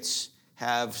 states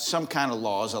have some kind of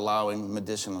laws allowing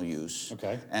medicinal use.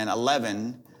 Okay. And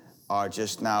 11 are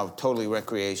just now totally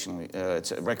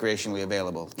recreationally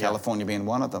available. Yeah. California being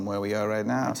one of them, where we are right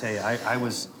now. I tell you, I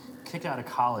was kicked out of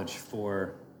college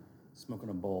for smoking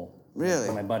a bowl. Really?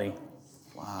 By my buddy.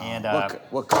 Wow. And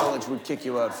What college would kick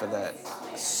you out for that?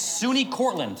 SUNY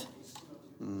Cortland.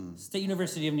 State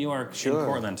University of New York Sure. in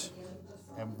Cortland.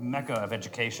 A mecca of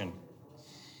education.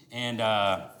 And,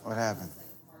 What happened?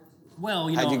 well,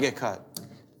 you know... How'd you get caught?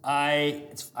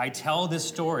 I tell this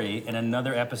story in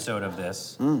another episode of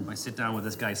this. I sit down with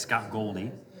this guy, Scott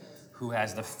Goldie, who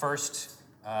has the first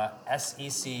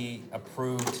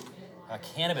SEC-approved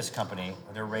cannabis company.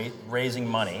 They're raising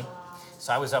money.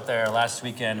 So I was up there last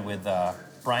weekend with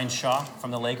Brian Shaw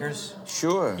from the Lakers.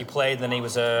 Sure. He played, then he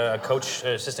was a coach,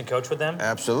 assistant coach with them.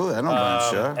 Absolutely, I know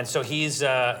Brian Shaw. And so he's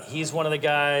one of the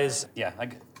guys. Yeah,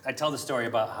 I tell the story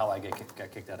about how I got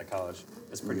kicked out of college.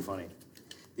 It's pretty funny.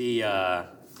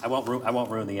 I won't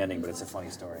ruin the ending, but it's a funny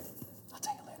story. I'll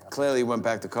tell you later. Clearly you went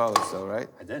back to college, though, right?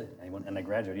 I did. I went and I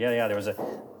graduated. Yeah. There was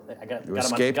I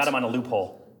got him on a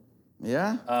loophole.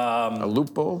 Yeah? A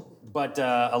loophole? But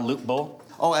a loophole.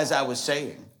 Oh, as I was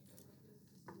saying,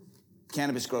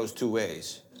 cannabis grows two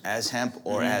ways, as hemp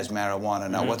or as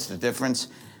marijuana. Now, what's the difference?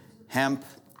 Hemp,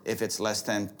 if it's less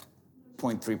than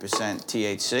 0.3%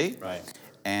 THC. Right.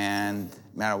 And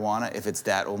marijuana, if it's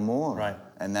that or more. Right.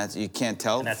 And that's, you can't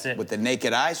tell And that's it. with the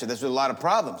naked eye, so there's a lot of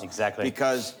problems. Exactly.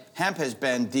 Because hemp has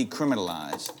been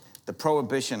decriminalized. The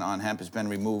prohibition on hemp has been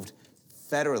removed,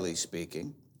 federally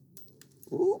speaking.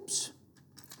 Oops.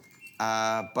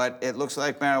 But it looks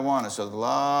like marijuana, so there's a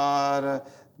lot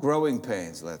of growing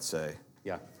pains, let's say.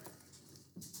 Yeah.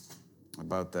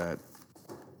 about that.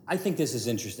 I think this is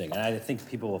interesting, and I think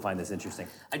people will find this interesting.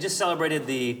 I just celebrated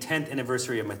the 10th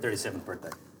anniversary of my 37th birthday.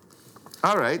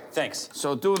 All right. Thanks.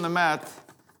 So doing the math,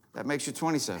 that makes you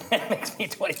 27. That makes me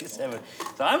 27.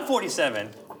 So I'm 47.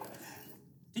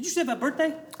 Did you say about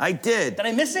birthday? I did. Did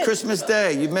I miss it? Christmas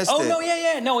Day, you missed it. Oh, no,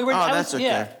 yeah. No, we were. That's okay.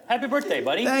 Yeah. Happy birthday,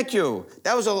 buddy. Thank you.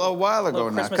 That was a while ago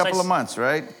now, a Christmas couple of months,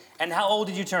 right? And how old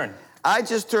did you turn? I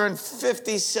just turned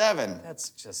 57. That's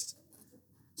just...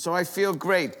 So I feel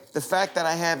great. The fact that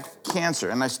I have cancer,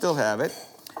 and I still have it,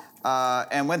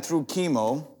 and went through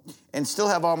chemo, and still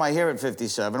have all my hair at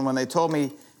 57, when they told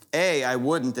me, A, I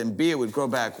wouldn't, and B, it would grow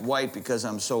back white because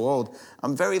I'm so old,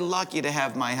 I'm very lucky to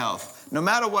have my health. No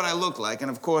matter what I look like, and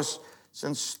of course,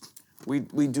 since we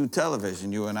do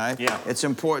television, you and I, it's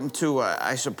important to,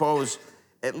 I suppose,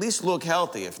 at least look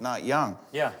healthy, if not young.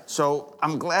 Yeah. So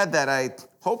I'm glad that I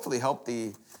hopefully helped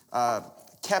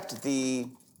kept the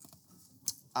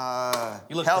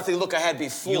healthy look I had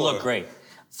before. You look great.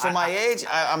 For my age,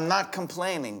 I'm not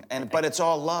complaining, but it's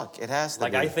all luck. It has to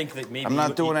be. I think that maybe... I'm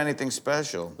not doing anything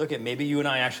special. Look maybe you and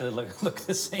I actually look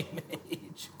the same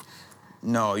age.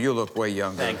 No, you look way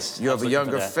younger. Thanks. You have a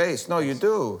younger face. No, you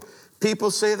do. People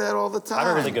say that all the time. I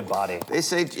have a really good body. They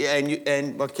say,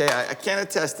 okay, I can't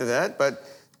attest to that, but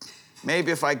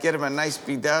maybe if I get him a nice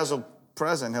bedazzled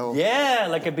present, he'll... Yeah,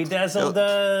 like a bedazzled,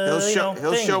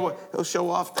 he'll show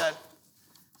off that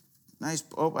nice...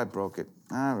 Oh, I broke it.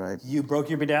 All right. You broke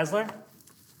your bedazzler?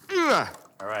 Ugh.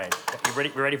 All right. You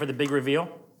ready for the big reveal?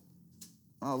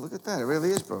 Oh, look at that. It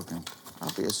really is broken.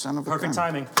 I'll be a son of a gun. Perfect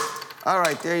timing. All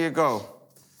right, there you go.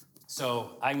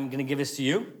 So I'm going to give this to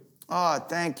you. Oh,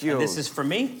 thank you. And this is for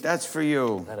me? That's for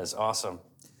you. That is awesome.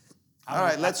 All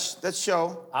right, let's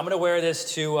show. I'm going to wear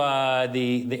this to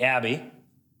the Abbey.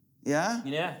 Yeah?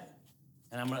 Yeah.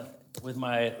 And I'm going to, with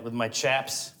my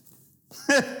chaps,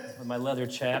 with my leather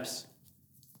chaps.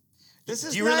 This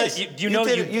is Do you nice. realize, you know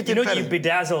that you better.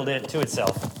 bedazzled it to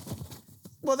itself?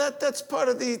 Well, that's part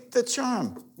of the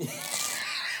charm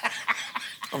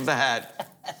of the hat.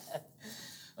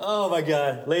 Oh my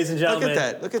God, ladies and gentlemen.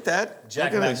 Look at that.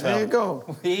 Jack Look at Maxwell. There you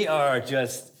go. We are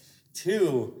just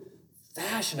two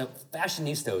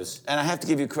fashionistas. And I have to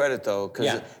give you credit, though,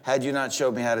 because had you not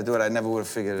showed me how to do it, I never would have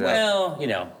figured it out. Well, you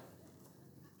know,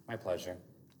 my pleasure.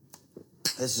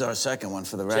 This is our second one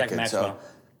for the Jack record. Maxwell. So,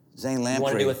 Zane Lamprey. You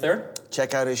want to do a third?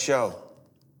 Check out his show.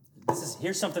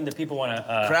 Here's something that people want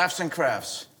to... Crafts and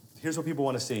Crafts. Here's what people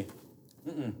want to see.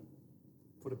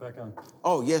 Put it back on.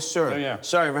 Oh, yes, sir. Oh, yeah.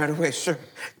 Sorry, right away, sir.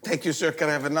 Thank you, sir. Can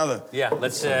I have another? Yeah,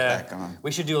 let's... Put it back on.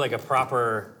 We should do like a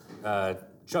proper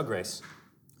chug race.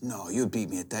 No, you beat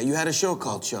me at that. You had a show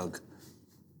called Chug.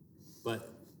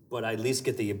 But I at least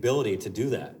get the ability to do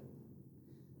that.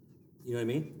 You know what I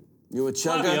mean? You a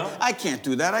chugger? Fabio. I can't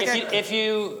do that. If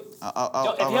you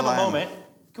have a moment,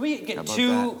 can we get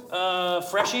two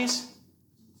freshies?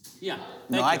 Yeah.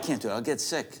 No, I can't do it. I'll get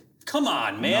sick. Come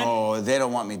on, man. No, they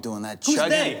don't want me doing that. Who's chugging.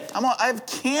 they? I have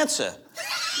cancer.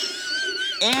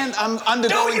 And I'm undergoing...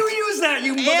 Don't you use that,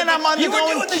 you And I'm undergoing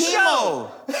you were doing the chemo.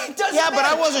 show. It doesn't Yeah, but I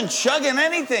matter. wasn't chugging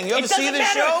anything. You ever see doesn't the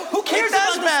matter. show? Who cares It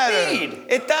does about matter. the speed?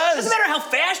 It does. It doesn't matter how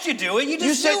fast you do it. You just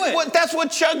You said do it. that's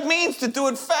what chug means, to do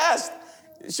it fast.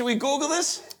 Should we Google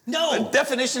this? No. The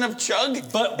definition of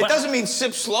chug? But- it doesn't mean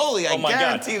sip slowly. I Oh my God.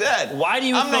 guarantee that. Why do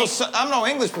you think- I'm no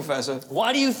English professor.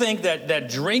 Why do you think that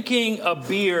drinking a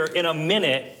beer in a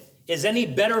minute is any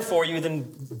better for you than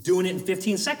doing it in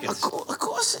 15 seconds? Of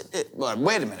course well,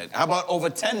 wait a minute. How about over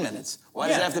 10 minutes? Why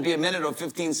does it have to be a minute or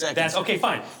 15 seconds? That's okay,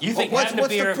 fine. You think what's having a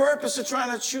beer... the purpose of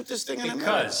trying to shoot this thing in a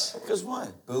minute? Because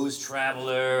what? Booze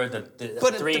Traveler, the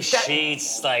But three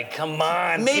sheets, like, come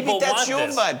on, Maybe people that's want your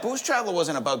this. vibe. Booze Traveler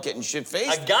wasn't about getting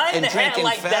shit-faced. A guy in and a hat drinking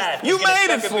like fast. that You is gonna made it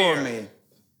chug a for beer. me.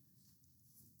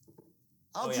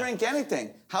 I'll drink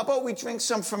anything. How about we drink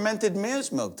some fermented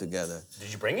mare's milk together?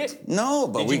 Did you bring it? No,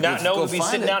 but Did we you not could know go we'd be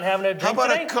find sitting it. down having a drink How about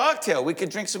today? a cocktail? We could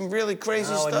drink some really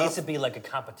crazy No, stuff. it needs to be like a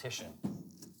competition.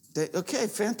 Okay,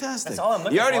 fantastic. That's all I'm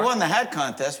looking You already for. won the hat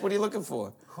contest. What are you looking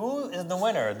for? Who is the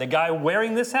winner? The guy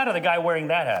wearing this hat or the guy wearing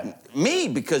that hat? Me,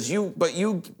 because you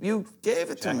gave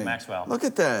it to Jack me. Maxwell. Look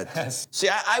at that. Yes. See,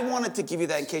 I wanted to give you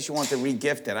that in case you want to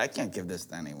re-gift it. I can't give this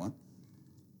to anyone.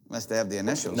 Unless they have the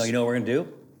initials. No, you know what we're gonna do?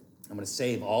 I'm gonna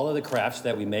save all of the crafts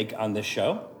that we make on this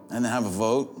show. And then have a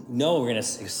vote. No, we're gonna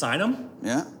sign them,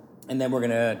 Yeah? and then we're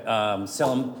gonna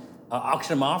sell them,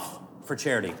 auction them off for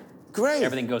charity. Great.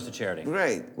 Everything goes to charity.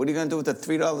 Great. What are you going to do with the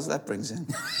 $3 that brings in?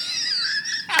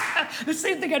 The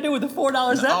same thing I do with the $4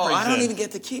 that brings I don't in. even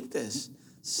get to keep this.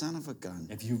 Son of a gun.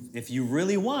 If you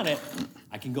really want it,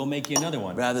 I can go make you another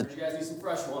one. Rather, You guys need some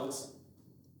fresh ones.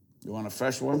 you want a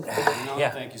fresh one? No, Yeah.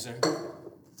 thank you, sir.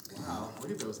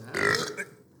 Look at those hats.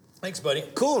 Thanks, buddy.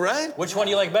 Cool, right? Which one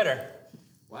do you like better?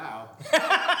 Wow.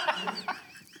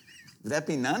 Would that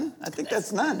be none? I think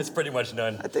that's none. It's pretty much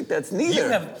none. I think that's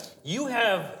neither. You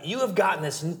have gotten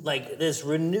this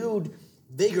renewed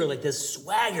vigor, like this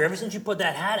swagger. Ever since you put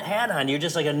that hat on, you're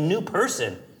just like a new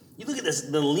person. You look at this,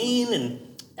 the lean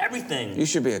and everything. You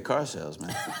should be a car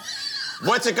salesman.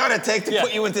 What's it gonna take to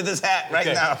put you into this hat right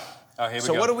now? Oh, here we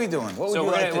So go. what are we doing? What would So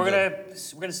you like to do?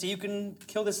 we're gonna see who can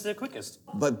kill this the quickest.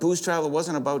 But Booze Traveler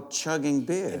wasn't about chugging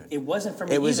beer. It wasn't for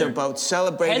me It was either. about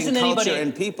celebrating Hasn't culture anybody-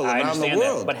 and people I around the understand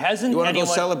that, world. but hasn't you want to go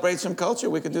anyone- celebrate some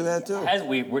culture? We could do that too.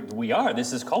 We are.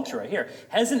 This is culture right here.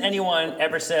 Hasn't anyone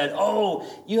ever said, "Oh,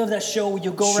 you have that show where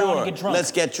you go around and get drunk"? Let's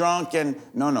get drunk and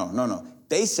no.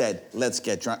 They said, let's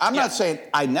get drunk. I'm not saying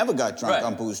I never got drunk Right.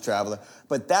 on Booze Traveler,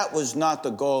 but that was not the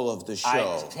goal of the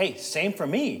show. Hey, same for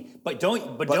me. But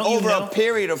don't But you over know? a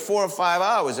period of 4 or 5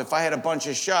 hours, if I had a bunch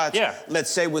of shots, let's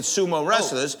say with sumo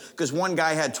wrestlers, because one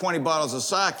guy had 20 bottles of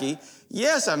sake,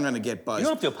 yes, I'm going to get buzzed. You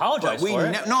don't have to apologize But for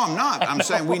it. No, I'm not. I'm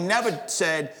saying we never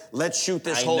said, let's shoot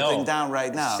this I whole know. thing down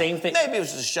right now. Same thing. Maybe it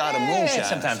was a shot of moonshine. or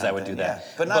sometimes I would do something, that.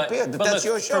 yeah. But not beer. But that's look,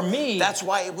 your show. For me, that's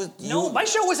why it was. No, my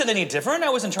show wasn't any different.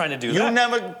 I wasn't trying to do that. You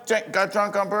never got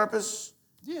drunk on purpose?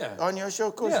 Yeah. On your show?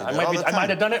 Of course Yeah, you did, all the I might time.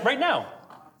 have done it right now.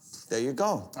 There you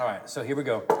go. All right, so here we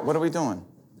go. What are we doing?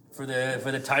 For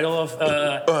the title of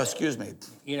Excuse me.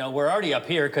 we're already up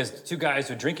here because two guys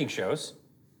with drinking shows,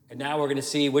 and now we're gonna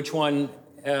see which one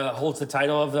holds the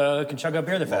title of the Can Chug Up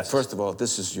Beer the Well, fastest. first of all,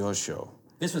 this is your show.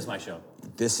 This was my show.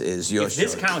 This is your If show.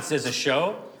 this counts as a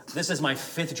show, this is my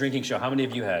 5th drinking show. How many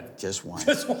of you had? Just one.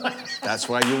 Just one. That's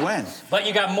why you win. But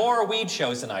you got more weed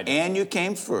shows than I did. And you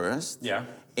came first. Yeah.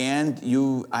 And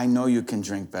I know you can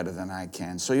drink better than I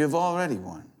can, so you've already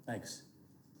won. Thanks.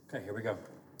 Okay, here we go.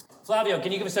 Flavio,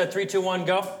 can you give us a 3, 2, 1,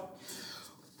 go?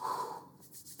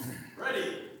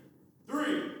 Ready?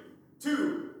 3,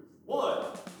 2, 1,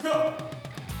 go!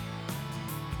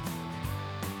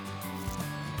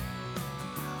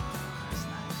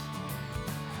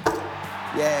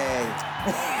 Yay.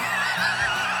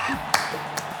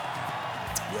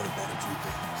 You're the better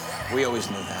drinker. We always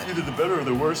knew that. Either the better or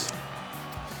the worse.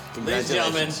 Ladies and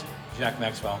gentlemen, Congratulations. Jack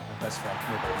Maxwell, my best friend.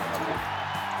 Come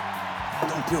here,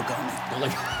 Don't puke on me. Don't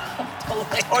let go. Don't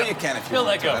let go. Or you can if you Don't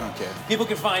want let go. to. I don't care. People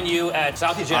can find you at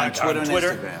Southie Jack On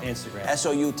Twitter and Instagram.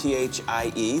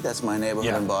 Southie. That's my neighborhood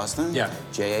Yeah. in Boston. Yeah.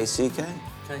 JACK.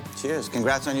 Okay. Cheers.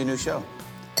 Congrats on your new show.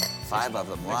 5 of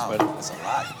them. Wow. buddy. That's a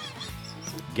lot.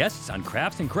 Guests on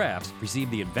Crafts and Crafts receive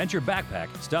the Adventure Backpack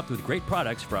stuffed with great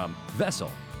products from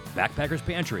Vessel, Backpacker's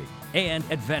Pantry, and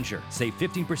Adventure. Save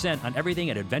 15% on everything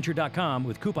at adventure.com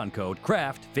with coupon code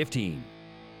CRAFT15.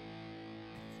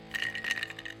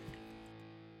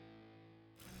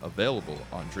 Available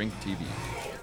on Drink TV.